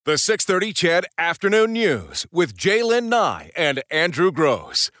The 6:30 CHED Afternoon News with Jaylen Nye and Andrew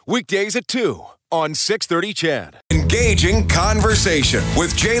Gross. Weekdays at 2 on 6:30 CHED. Engaging conversation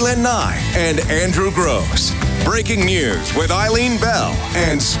with Jaylen Nye and Andrew Gross. Breaking news with Eileen Bell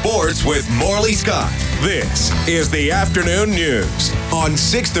and sports with Morley Scott. This is the Afternoon News on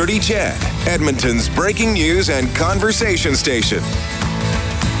 6:30 CHED, Edmonton's breaking news and conversation station.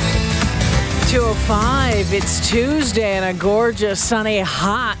 2:05. It's Tuesday and a gorgeous, sunny,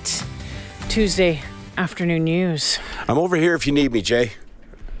 hot Tuesday afternoon news. I'm over here if you need me, Jay.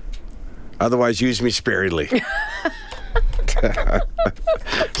 Otherwise, use me sparingly.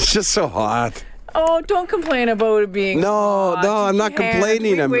 It's just so hot. Oh, don't complain about it being hot. No, I'm not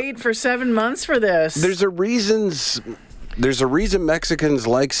complaining. We wait for 7 months for this. There's a reason Mexicans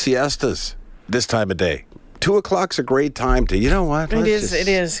like siestas this time of day. 2 o'clock's a great time to, you know what? It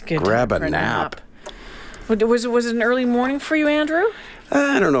is good. Grab a nap. Was it an early morning for you, Andrew?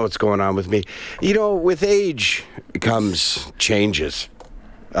 I don't know what's going on with me. You know, with age comes changes.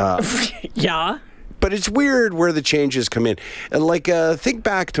 Yeah. But it's weird where the changes come in. Like, think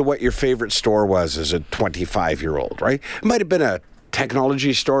back to what your favorite store was as a 25-year-old, right? It might have been a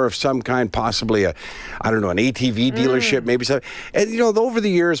technology store of some kind, possibly an ATV dealership, maybe something. And, you know, over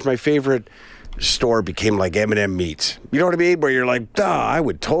the years, my favorite store became like M&M Meats. You know what I mean? Where you're like, I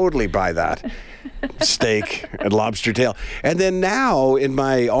would totally buy that. Steak and lobster tail. And then now, in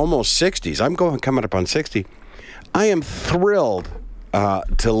my almost 60s, coming up on 60, I am thrilled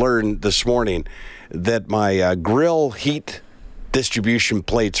to learn this morning that my grill heat distribution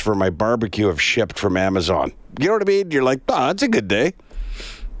plates for my barbecue have shipped from Amazon. You know what I mean? You're like, it's a good day.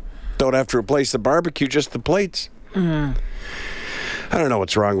 Don't have to replace the barbecue, just the plates. I don't know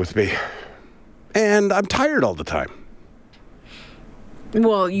what's wrong with me. And I'm tired all the time.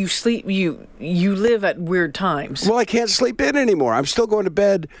 Well, you sleep, you live at weird times. Well, I can't sleep in anymore. I'm still going to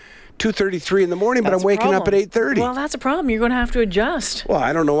bed 2:33 in the morning, but I'm waking up at 8:30. Well, that's a problem. You're going to have to adjust. Well,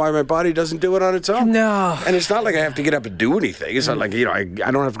 I don't know why my body doesn't do it on its own. No. And it's not like I have to get up and do anything. It's not like, I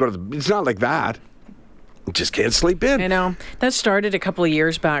don't have to go to the... It's not like that. I just can't sleep in. I know. That started a couple of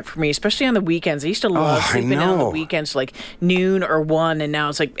years back for me, especially on the weekends. I used to love sleeping in on the weekends, like noon or 1, and now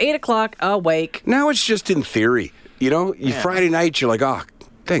it's like 8 o'clock, awake. Now it's just in theory. You know, Friday night, you're like,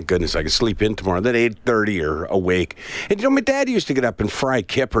 thank goodness I can sleep in tomorrow. Then 8:30 you're awake. And you know, my dad used to get up and fry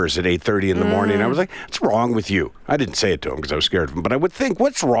kippers at 8:30 in the morning. I was like, what's wrong with you? I didn't say it to him because I was scared of him, but I would think,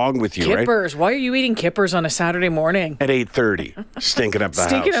 what's wrong with you, kippers? Right? Why are you eating kippers on a Saturday morning? At 8:30, stinking up the house.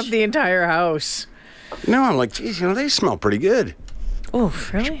 Stinking up the entire house. No, I'm like, geez, they smell pretty good. Oh,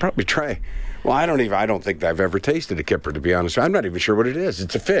 really? Should probably try. Well, I don't think I've ever tasted a kipper, to be honest. I'm not even sure what it is.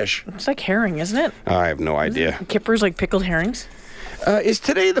 It's a fish. It's like herring, isn't it? I have no idea. Kippers like pickled herrings? Is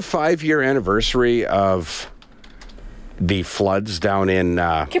today the 5-year anniversary of the floods down in...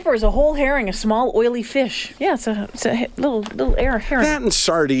 Kipper is a whole herring, a small oily fish. Yeah, it's a little herring. That and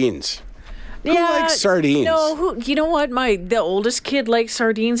sardines. Who likes sardines? No, you know what? The oldest kid liked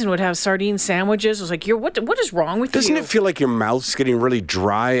sardines and would have sardine sandwiches. I was like, what is wrong with you? Doesn't it feel like your mouth's getting really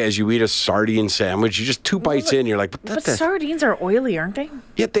dry as you eat a sardine sandwich? You just 2 bites in, you're like, but sardines are oily, aren't they?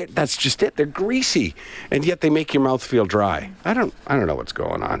 Yeah, that's just it. They're greasy, and yet they make your mouth feel dry. I don't know what's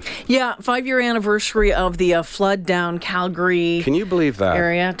going on. Yeah, 5-year anniversary of the flood down Calgary. Can you believe that?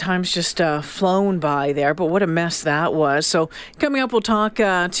 Area. Time's just flown by there, but what a mess that was. So coming up, we'll talk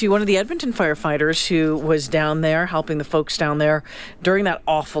to one of the Edmonton firefighters who was down there helping the folks down there during that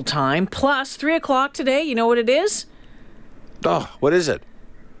awful time. Plus, 3 o'clock today, you know what it is? Oh, what is it?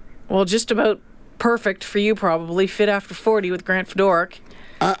 Well, just about perfect for you, probably. Fit After 40 with Grant Fedoruk.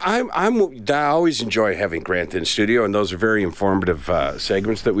 I always enjoy having Grant in studio, and those are very informative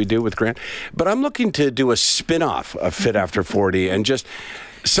segments that we do with Grant. But I'm looking to do a spin-off of Fit After 40 and just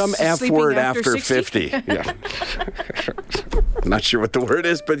some F Sleeping word after after 50. Yeah. I'm not sure what the word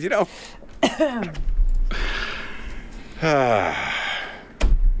is, but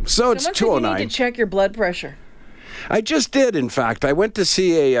So it's 2:09. You need to check your blood pressure. I just did, in fact. I went to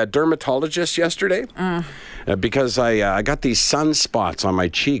see a dermatologist yesterday because I got these sunspots on my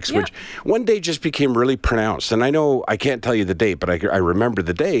cheeks, which one day just became really pronounced. And I know I can't tell you the date, but I remember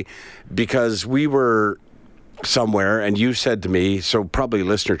the day because we were somewhere and you said to me, so probably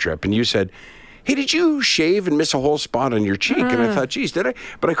listener trip, and you said, hey, did you shave and miss a whole spot on your cheek? And I thought, geez, did I?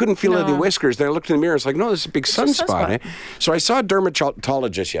 But I couldn't feel any whiskers. Then I looked in the mirror. It's like, no, this is a big sunspot. Eh? So I saw a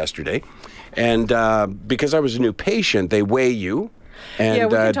dermatologist yesterday. And because I was a new patient, they weigh you.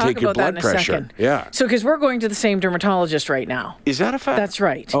 and we can talk take your about that blood in a pressure. second. Yeah. So, because we're going to the same dermatologist right now. Is that a fact? That's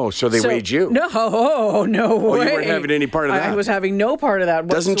right. Oh, so they weighed you? No, no way. Oh, you weren't having any part of that? I was having no part of that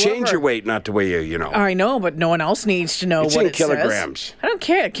whatsoever. Doesn't change your weight not to weigh you, you know. I know, but no one else needs to know It's what in it kilograms. says. I don't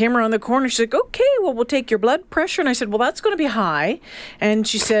care. It came around the corner. She's like, okay, well, we'll take your blood pressure. And I said, well, that's going to be high. And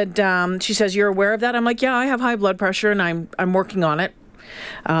she said, she says, you're aware of that? I'm like, yeah, I have high blood pressure, and I'm working on it.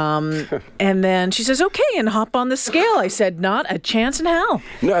 And then she says, okay, and hop on the scale. I said, not a chance in hell.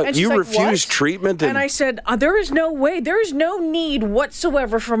 No, and she's you like, refused what? treatment? And I said, there is no way, there is no need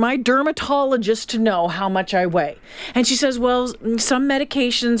whatsoever for my dermatologist to know how much I weigh. And she says, well, some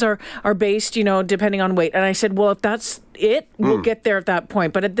medications are based, depending on weight. And I said, well, if that's it, we'll get there at that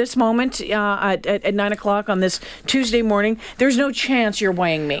point. But at this moment, at 9 o'clock on this Tuesday morning, there's no chance you're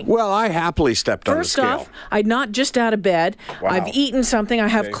weighing me. Well, I happily stepped on the scale. First off, I'm not just out of bed. Wow. I've eaten something. I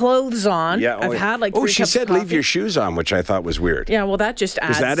have clothes on. Yeah, I've had like 3 she cups said of leave coffee. your shoes on, which I thought was weird. Yeah, well, that just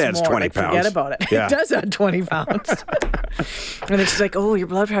adds that adds more. 20 Like, pounds. Forget about it. Yeah. It does add 20 pounds. And then she's like, oh, your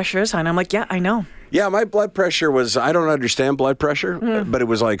blood pressure is high. And I'm like, yeah, I know. Yeah, my blood pressure was, I don't understand blood pressure, but it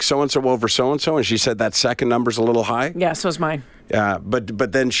was like so-and-so over so-and-so, and she said that second number's a little high. Yeah, so's mine.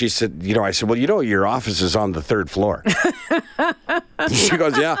 But then she said, I said, well, your office is on the 3rd floor. She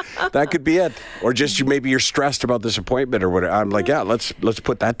goes, yeah, that could be it. Or just maybe you're stressed about this appointment or whatever. I'm like, yeah, let's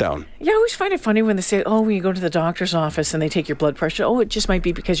put that down. Yeah, I always find it funny when they say, oh, when you go to the doctor's office and they take your blood pressure, oh, it just might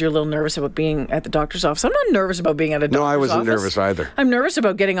be because you're a little nervous about being at the doctor's office. I'm not nervous about being at a doctor's office. No, I wasn't nervous either. I'm nervous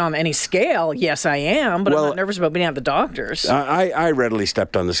about getting on any scale. Yes, I am, but I'm not nervous about being at the doctor's. I readily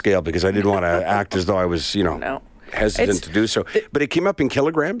stepped on the scale because I didn't want to act as though I was, hesitant to do so. But it came up in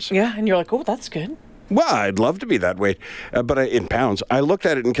kilograms. Yeah, and you're like, oh, that's good. Well, I'd love to be that weight, but in pounds. I looked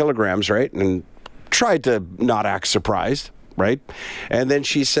at it in kilograms, right, and tried to not act surprised, right? And then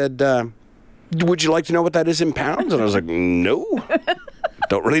she said, would you like to know what that is in pounds? And I was like, no.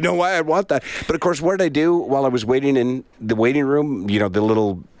 Don't really know why I'd want that. But, of course, what did I do while I was waiting in the waiting room, the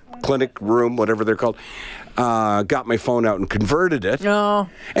little clinic room, whatever they're called? Got my phone out and converted it. Oh.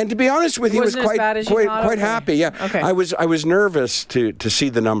 And to be honest with you, I was Wasn't as bad as you thought? quite Okay. happy. Yeah. Okay. I was nervous to see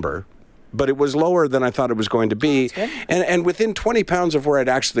the number, but it was lower than I thought it was going to be. That's good. And within 20 pounds of where I'd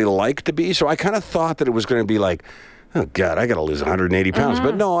actually like to be. So I kind of thought that it was going to be like, oh God, I got to lose 180 pounds.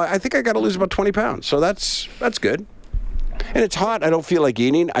 But no, I think I got to lose about 20 pounds. So that's good. And it's hot. I don't feel like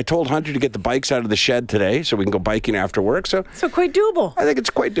eating. I told Hunter to get the bikes out of the shed today so we can go biking after work. So quite doable. I think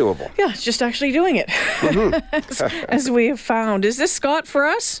it's quite doable. Yeah, it's just actually doing it, as we have found. Is this Scott for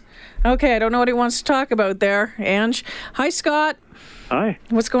us? Okay, I don't know what he wants to talk about there. Ange. Hi, Scott. Hi.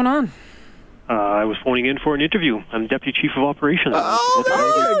 What's going on? I was phoning in for an interview. I'm Deputy Chief of Operations. Oh,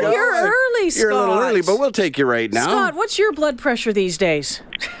 there you go. You're early, Scott. You're a little early, but we'll take you right now. Scott, what's your blood pressure these days?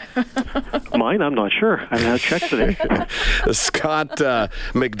 Mine? I'm not sure. I haven't had a check today. Scott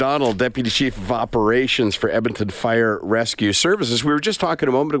McDonald, Deputy Chief of Operations for Edmonton Fire Rescue Services. We were just talking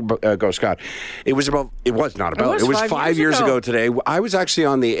a moment ago, Scott. It was 5 years ago today. I was actually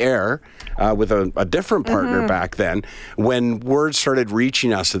on the air with a different partner back then when word started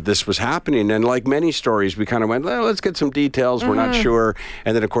reaching us that this was happening. And like many stories, we kind of went, well, let's get some details. We're not sure.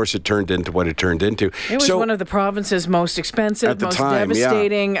 And then, of course, it turned into what it turned into. It was one of the province's most expensive, most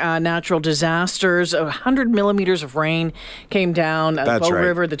devastating natural disasters. 100 millimeters of rain came down. That's Bow right.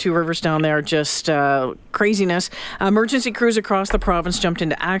 River, the 2 rivers down there, just craziness. Emergency crews across the province jumped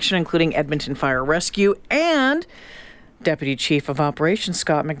into action, including Edmonton Fire Rescue and Deputy Chief of Operations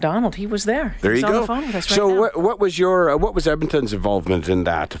Scott McDonald. He was there. There He's you on go. the phone with us So right now. what was Edmonton's involvement in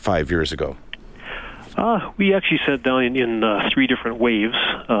that 5 years ago? We actually set down in 3 different waves,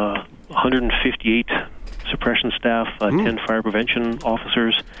 158 suppression staff, 10 fire prevention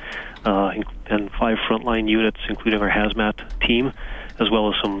officers, and 5 frontline units, including our hazmat team, as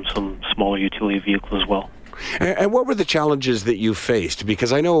well as some smaller utility vehicles as well. And what were the challenges that you faced?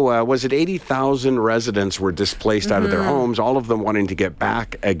 Because I know, was it 80,000 residents were displaced out of their homes, all of them wanting to get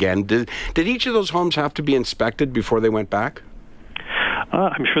back again. Did each of those homes have to be inspected before they went back?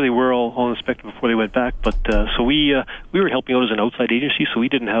 I'm sure they were all inspected before they went back, but so we were helping out as an outside agency, so we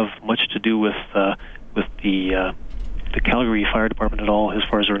didn't have much to do with the Calgary Fire Department at all as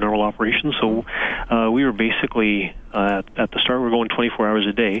far as our normal operations. So we were basically at the start we were going 24 hours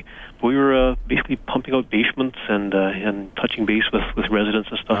a day. But we were basically pumping out basements and touching base with residents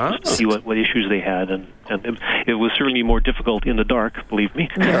and stuff just to see what issues they had, and it was certainly more difficult in the dark, believe me.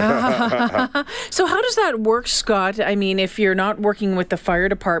 So how does that work, Scott? I mean, if you're not working with the fire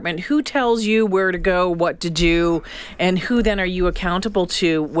department, who tells you where to go, what to do, and who then are you accountable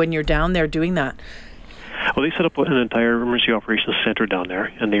to when you're down there doing that? Well, they set up an entire emergency operations center down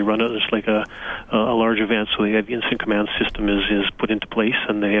there, and they run it as like a large event. So they have the incident command system is put into place,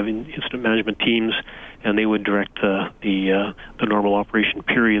 and they have incident management teams, and they would direct the normal operation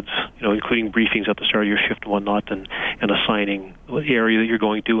periods, including briefings at the start of your shift and whatnot, and assigning the area that you're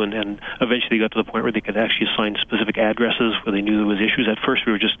going to, and eventually got to the point where they could actually assign specific addresses where they knew there was issues. At first,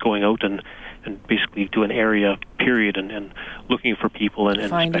 we were just going out and basically do an area period and looking for people and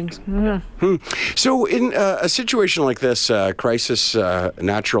findings. inspecting. So in a situation like this, crisis,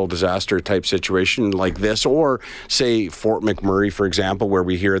 natural disaster type situation like this, or say Fort McMurray, for example, where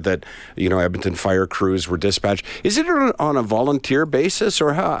we hear that, Edmonton fire crews were dispatched, is it on a volunteer basis,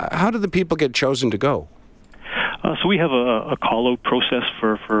 or how do the people get chosen to go? So we have a call-out process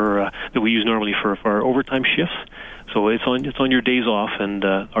for that we use normally for our overtime shifts. So it's on your days off, and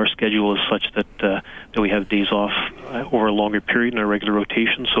our schedule is such that we have days off over a longer period in our regular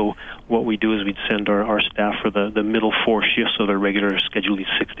rotation. So what we do is we'd send our staff for the middle 4 shifts of their regular schedule,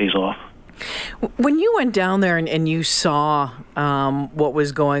 6 days off. When you went down there and you saw what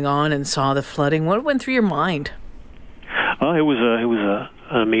was going on and saw the flooding, what went through your mind? It was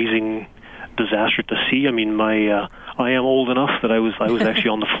an amazing disaster to see. I mean, I am old enough that I was actually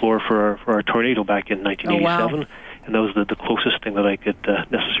on the floor for our tornado back in 1987. Oh, wow. And that was the closest thing that I could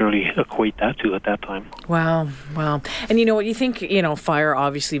necessarily equate that to at that time. Wow. And you know what, you think, fire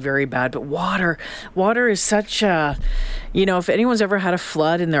obviously very bad, but water is such a, if anyone's ever had a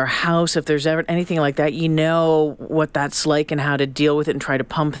flood in their house, if there's ever anything like that, what that's like and how to deal with it and try to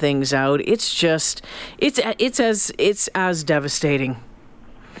pump things out. It's just, it's as devastating.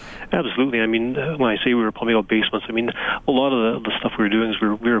 Absolutely. I mean, when I say we were pumping out basements, I mean, a lot of the stuff we were doing is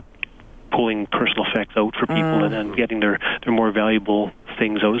we were pulling personal effects out for people and getting their more valuable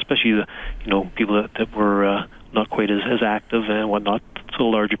things out, especially the people that were not quite as active and whatnot. So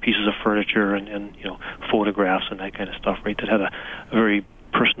larger pieces of furniture and photographs and that kind of stuff, right? That had a very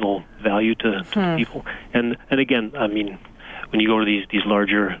personal value to people. And again, I mean, when you go to these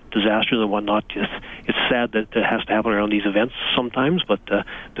larger disasters and whatnot, it's sad that it has to happen around these events sometimes, but the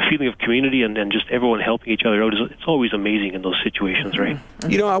feeling of community and just everyone helping each other out, it's always amazing in those situations, right?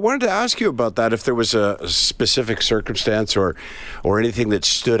 I wanted to ask you about that, if there was a specific circumstance or anything that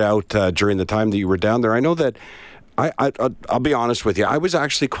stood out during the time that you were down there. I know that I'll be honest with you, I was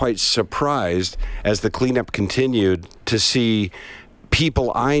actually quite surprised as the cleanup continued to see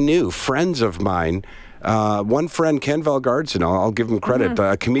people I knew, friends of mine. One friend, Ken Valgardson, I'll give him credit,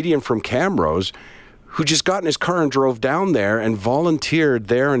 a comedian from Camrose, who just got in his car and drove down there and volunteered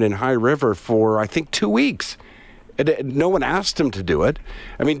there and in High River for, I think, 2 weeks. No one asked him to do it.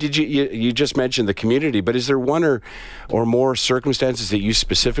 I mean, did you just mentioned the community, but is there one or more circumstances that you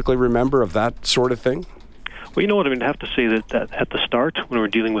specifically remember of that sort of thing? Well, you know what, I mean, I have to say that at the start, when we were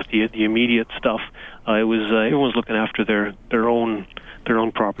dealing with the immediate stuff, it was everyone was looking after their own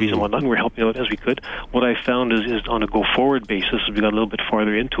properties and whatnot, and we're helping out as we could. What I found is on a go-forward basis, as we got a little bit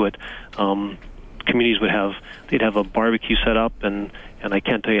farther into it, communities they'd have a barbecue set up, and I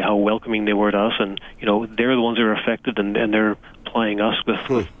can't tell you how welcoming they were to us, and they're the ones that are affected, and they're plying us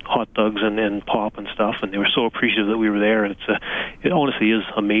with hot dogs and pop and stuff, and they were so appreciative that we were there, and it honestly is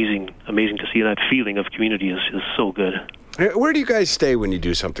amazing to see. That feeling of community is so good. Where do you guys stay when you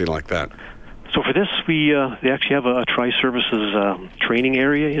do something like that? So for this, they actually have a Tri-Services training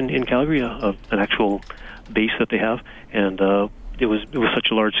area in Calgary, an actual base that they have, and it was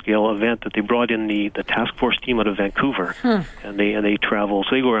such a large-scale event that they brought in the task force team out of Vancouver, and they travel.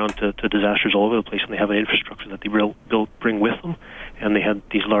 So they go around to disasters all over the place, and they have an infrastructure that they bring with them, and they had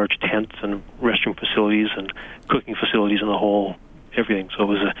these large tents and restroom facilities and cooking facilities and the whole everything. So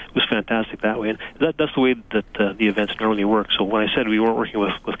it was fantastic that way, and that's the way that the events normally work. So when I said we weren't working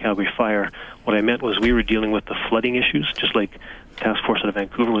with Calgary Fire, what I meant was we were dealing with the flooding issues, just like Task Force out of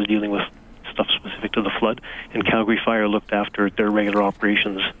Vancouver was dealing with stuff specific to the flood, and Calgary Fire looked after their regular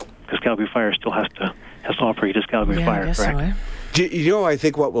operations, because Calgary Fire still has to operate as Calgary Fire, I guess correct? So, I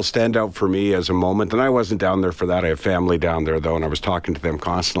think what will stand out for me as a moment, and I wasn't down there for that, I have family down there though, and I was talking to them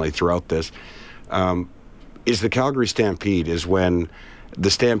constantly throughout this, is the Calgary Stampede, is when the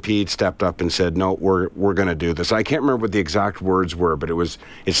Stampede stepped up and said, no, we're going to do this. I can't remember what the exact words were, but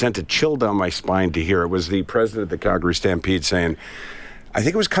it sent a chill down my spine to hear. It was the president of the Calgary Stampede saying, I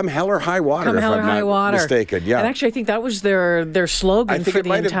think it was "Come hell or high water," if I'm not mistaken. Yeah, and actually, I think that was their slogan for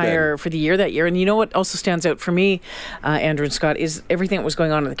the year that year. And you know what also stands out for me, Andrew and Scott, is everything that was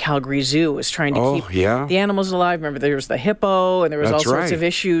going on at the Calgary Zoo was trying to keep the animals alive. Remember, there was the hippo, and there was all sorts of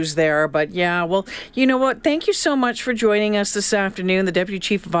issues there. But yeah, well, you know what? Thank you so much for joining us this afternoon, the Deputy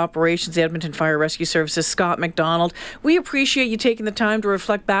Chief of Operations, the Edmonton Fire Rescue Services, Scott McDonald. We appreciate you taking the time to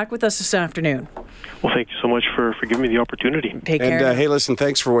reflect back with us this afternoon. Well, thank you so much for giving me the opportunity. Take care. And hey, listen,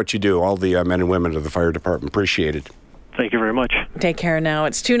 thanks for what you do, all the men and women of the fire department. Appreciate it. Thank you very much. Take care now.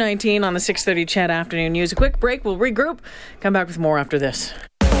 It's 2:19 on the 6:30 CHED Afternoon News. A quick break. We'll regroup. Come back with more after this.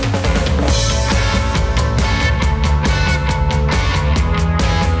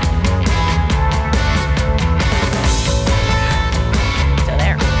 So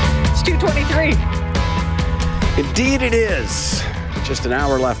there. It's 2:23. Indeed it is. Just an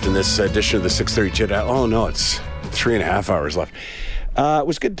hour left in this edition of the 6:30 CHED. Oh, no, it's 3.5 hours left. It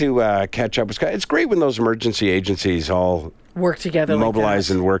was good to catch up with Scott. It's great when those emergency agencies all Work together mobilize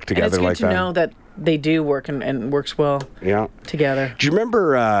like that. and work together and like it's good that. to know that they do work and works well together. Do you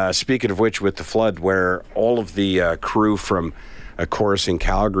remember, speaking of which, with the flood, where all of the crew from a chorus in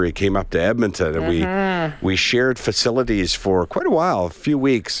Calgary came up to Edmonton, and we shared facilities for quite a while, a few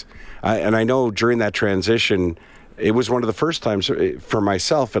weeks. And I know during that transition, it was one of the first times, for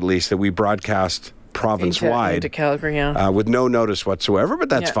myself at least, that we broadcast province-wide into Calgary, yeah. with no notice whatsoever, but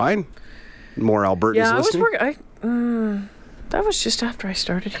that's fine. More Albertans listening. That was just after I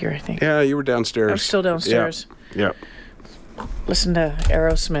started here, I think. Yeah, you were downstairs. I was still downstairs. Yeah. Listen to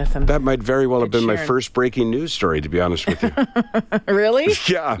Aerosmith. And That might very well have been my Sheeran. first breaking news story, to be honest with you. Really?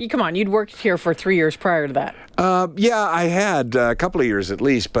 Yeah. Come on, you'd worked here for 3 years prior to that. Yeah, I had a couple of years at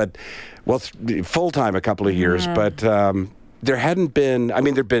least, but, full-time a couple of years, but there hadn't been,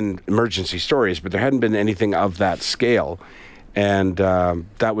 there'd been emergency stories, but there hadn't been anything of that scale. And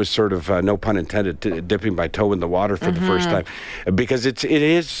that was sort of, no pun intended, dipping my toe in the water for the first time. Because it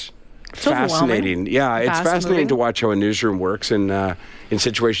is fascinating. Yeah, it's fascinating to watch how a newsroom works in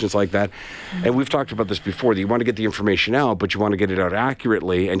situations like that. And we've talked about this before, that you want to get the information out, but you want to get it out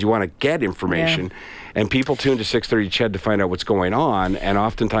accurately, and you want to get information. Yeah. And people tune to 6:30 CHED to find out what's going on, and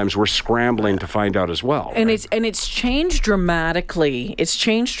oftentimes we're scrambling to find out as well. And it's changed dramatically. It's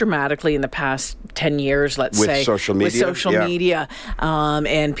changed dramatically in the past 10 years, let's say. With social media? With social media,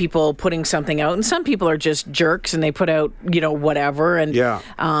 and people putting something out. And some people are just jerks, and they put out, whatever. And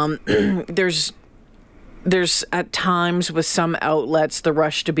there's at times with some outlets the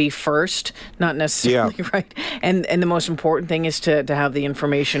rush to be first, not necessarily right. And the most important thing is to have the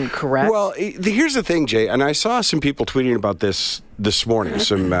information correct. Well, here's the thing, Jay, and I saw some people tweeting about this morning,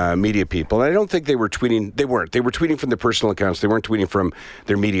 some media people, and I don't think they were tweeting. They weren't. They were tweeting from their personal accounts. They weren't tweeting from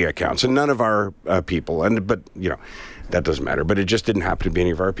their media accounts, and none of our people. But that doesn't matter. But it just didn't happen to be any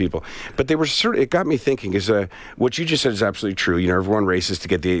of our people. But they were it got me thinking. What you just said is absolutely true. Everyone races to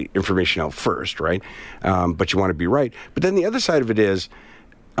get the information out first, right? But you want to be right. But then the other side of it is,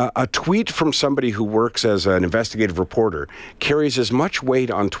 a tweet from somebody who works as an investigative reporter carries as much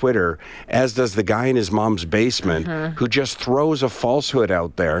weight on Twitter as does the guy in his mom's basement who just throws a falsehood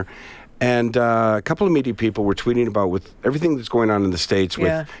out there. And a couple of media people were tweeting about, with everything that's going on in the States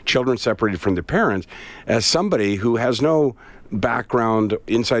with children separated from their parents, as somebody who has no background,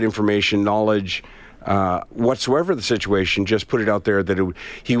 inside information, knowledge whatsoever of the situation, just put it out there that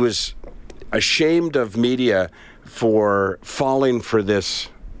he was ashamed of media for falling for this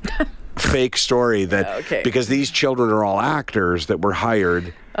fake story because these children are all actors that were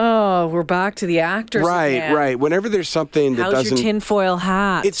hired. Oh, we're back to the actors again. Right. Whenever there's something that How's your tinfoil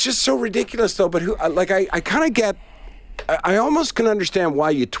hat? It's just so ridiculous, though. But I kind of get. I almost can understand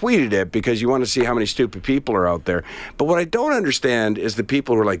why you tweeted it, because you want to see how many stupid people are out there. But what I don't understand is the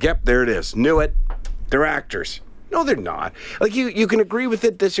people who are like, "Yep, there it is. Knew it. They're actors." No, they're not. Like, you can agree with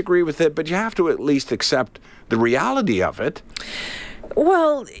it, disagree with it, but you have to at least accept the reality of it.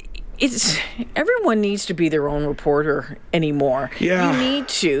 Well, everyone needs to be their own reporter anymore. Yeah. You need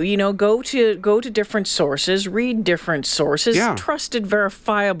to, go to different sources, read different sources, trusted,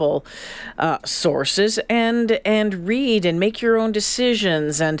 verifiable sources, and read and make your own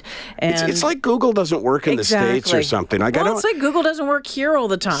decisions. And it's like Google doesn't work in the States or something. It's like Google doesn't work here all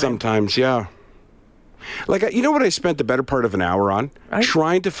the time. Sometimes, yeah. Like, you know what I spent the better part of an hour on?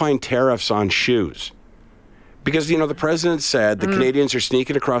 Trying to find tariffs on shoes. Because, the president said the Canadians are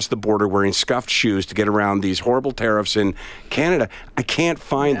sneaking across the border wearing scuffed shoes to get around these horrible tariffs in Canada. I can't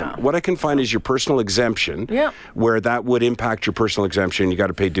find them. What I can find is your personal exemption, where that would impact your personal exemption. You got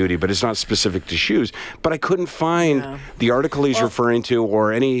to pay duty, but it's not specific to shoes. But I couldn't find the article he's referring to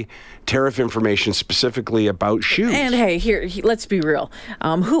or any tariff information specifically about shoes. And hey, let's be real.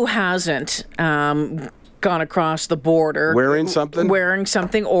 Who hasn't gone across the border wearing something,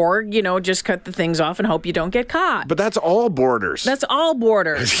 or just cut the things off and hope you don't get caught? But that's all borders. That's all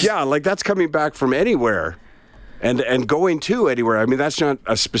borders. Yeah, like that's coming back from anywhere. And going to anywhere, I mean, that's not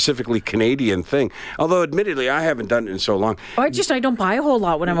a specifically Canadian thing. Although, admittedly, I haven't done it in so long. I don't buy a whole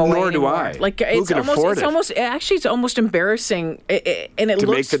lot when I'm away Nor do anymore. I. Like, Who can afford it? It's almost embarrassing, and it To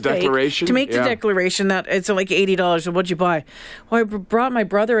looks make the fake. declaration? To make the Yeah. declaration that it's like $80. What'd you buy? Well, I brought my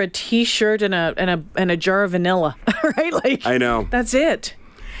brother a T-shirt and a jar of vanilla. Right? Like, I know. That's it.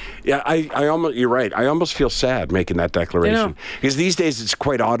 Yeah, I almost, you're right. I almost feel sad making that declaration. Because these days it's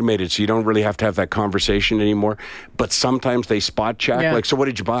quite automated, so you don't really have to have that conversation anymore. But sometimes they spot check, Yeah. like, so what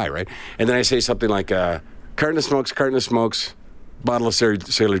did you buy, right? And then I say something like, carton of smokes, bottle of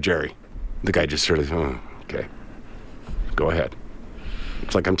Sailor Jerry. The guy just sort of, oh, okay, go ahead.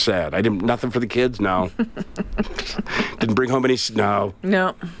 It's like, I'm sad. I didn't, nothing for the kids? No. Didn't bring home any, no.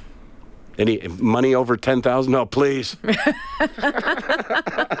 No. Any money over 10,000? No, please.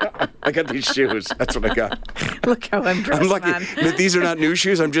 I got these shoes. That's what I got. Look how I'm dressed, I'm lucky. man. These are not new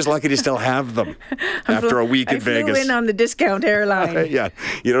shoes. I'm just lucky to still have them after a week in Vegas. I flew in on the discount airline. Yeah.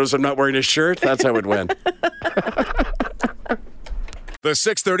 You notice I'm not wearing a shirt? That's how it went. The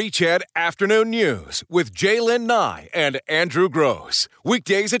 6:30 CHED Afternoon News with Jaylen Nye and Andrew Gross.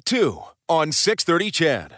 Weekdays at 2 on 6:30 CHED.